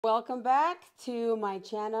Welcome back to my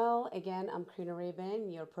channel. Again, I'm Karina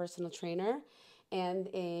Rabin, your personal trainer and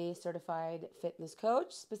a certified fitness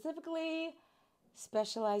coach, specifically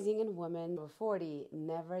specializing in women over 40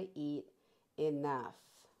 never eat enough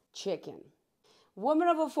chicken. Women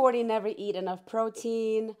over 40 never eat enough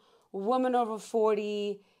protein. Women over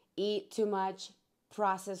 40 eat too much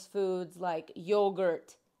processed foods like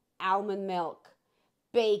yogurt, almond milk,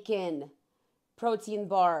 bacon, protein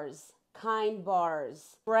bars, Kind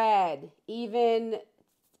bars, bread, even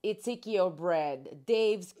Itzikio bread,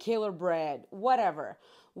 Dave's Killer bread, whatever.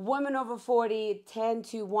 Women over 40 tend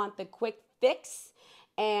to want the quick fix,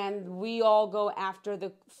 and we all go after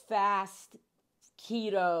the fast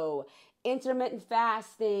keto, intermittent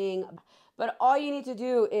fasting. But all you need to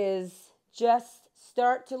do is just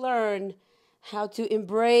start to learn how to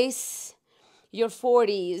embrace your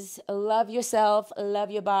 40s, love yourself,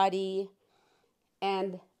 love your body,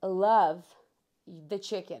 and love the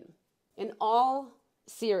chicken. In all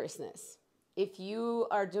seriousness, if you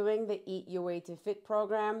are doing the Eat Your Way to Fit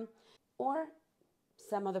program or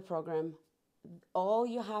some other program, all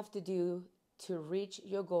you have to do to reach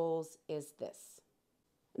your goals is this.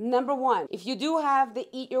 Number one, if you do have the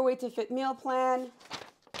Eat Your Way to Fit meal plan,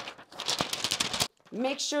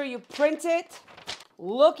 make sure you print it,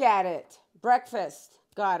 look at it. Breakfast,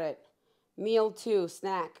 got it. Meal 2,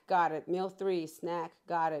 snack, got it. Meal 3, snack,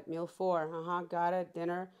 got it. Meal 4, got it.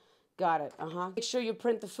 Dinner, got it. Make sure you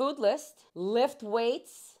print the food list. Lift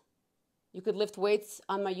weights. You could lift weights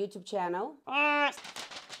on my YouTube channel.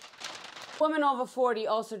 Women over 40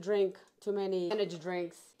 also drink too many energy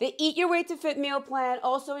drinks. The Eat Your Way to Fit meal plan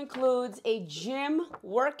also includes a gym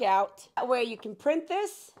workout. That way you can print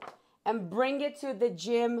this and bring it to the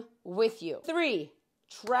gym with you. 3,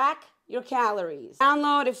 track your calories.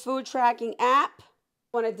 Download a food tracking app.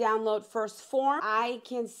 Want to download First Form. I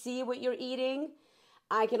can see what you're eating.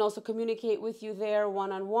 I can also communicate with you there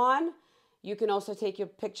one-on-one. You can also take your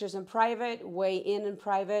pictures in private, weigh in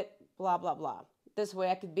private, blah, blah, blah. This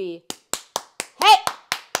way I could be, hey,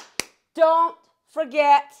 don't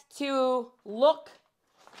forget to look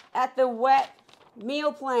at the wet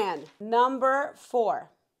meal plan. Number 4,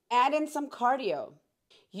 add in some cardio.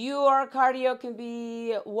 Your cardio can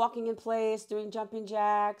be walking in place, doing jumping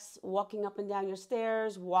jacks, walking up and down your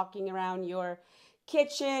stairs, walking around your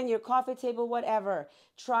kitchen, your coffee table, whatever.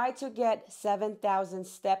 Try to get 7,000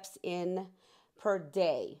 steps in per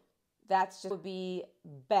day. That's just would be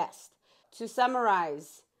best. To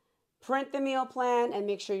summarize, print the meal plan and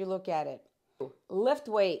make sure you look at it. Lift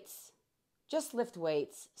weights. Just lift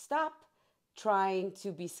weights. Stop trying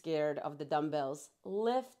to be scared of the dumbbells.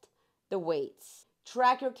 Lift the weights.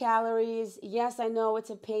 Track your calories. Yes, I know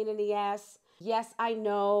it's a pain in the ass. Yes, I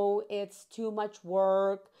know it's too much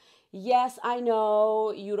work. Yes, I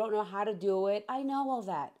know you don't know how to do it. I know all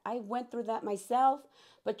that. I went through that myself.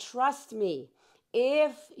 But trust me,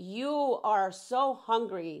 if you are so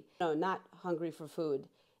hungry, no, not hungry for food,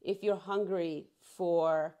 if you're hungry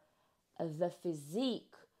for the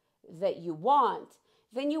physique that you want,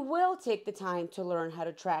 then you will take the time to learn how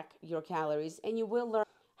to track your calories, and you will learn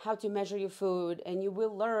how to measure your food, and you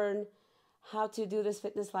will learn how to do this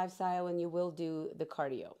fitness lifestyle, and you will do the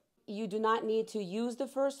cardio. You do not need to use the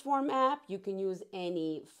First Form app. You can use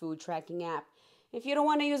any food tracking app. If you don't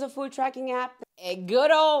want to use a food tracking app, a good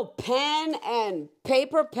old pen and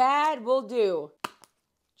paper pad will do.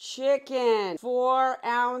 Chicken, 4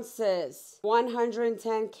 ounces,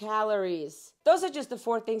 110 calories. Those are just the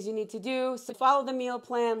 4 things you need to do. So follow the meal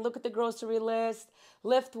plan, look at the grocery list,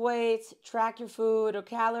 lift weights, track your food or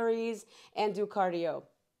calories, and do cardio.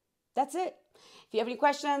 That's it. If you have any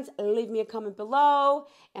questions, leave me a comment below.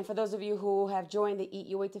 And for those of you who have joined the Eat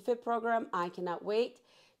Your Way to Fit program, I cannot wait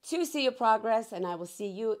to see your progress, and I will see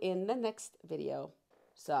you in the next video.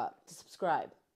 So, subscribe.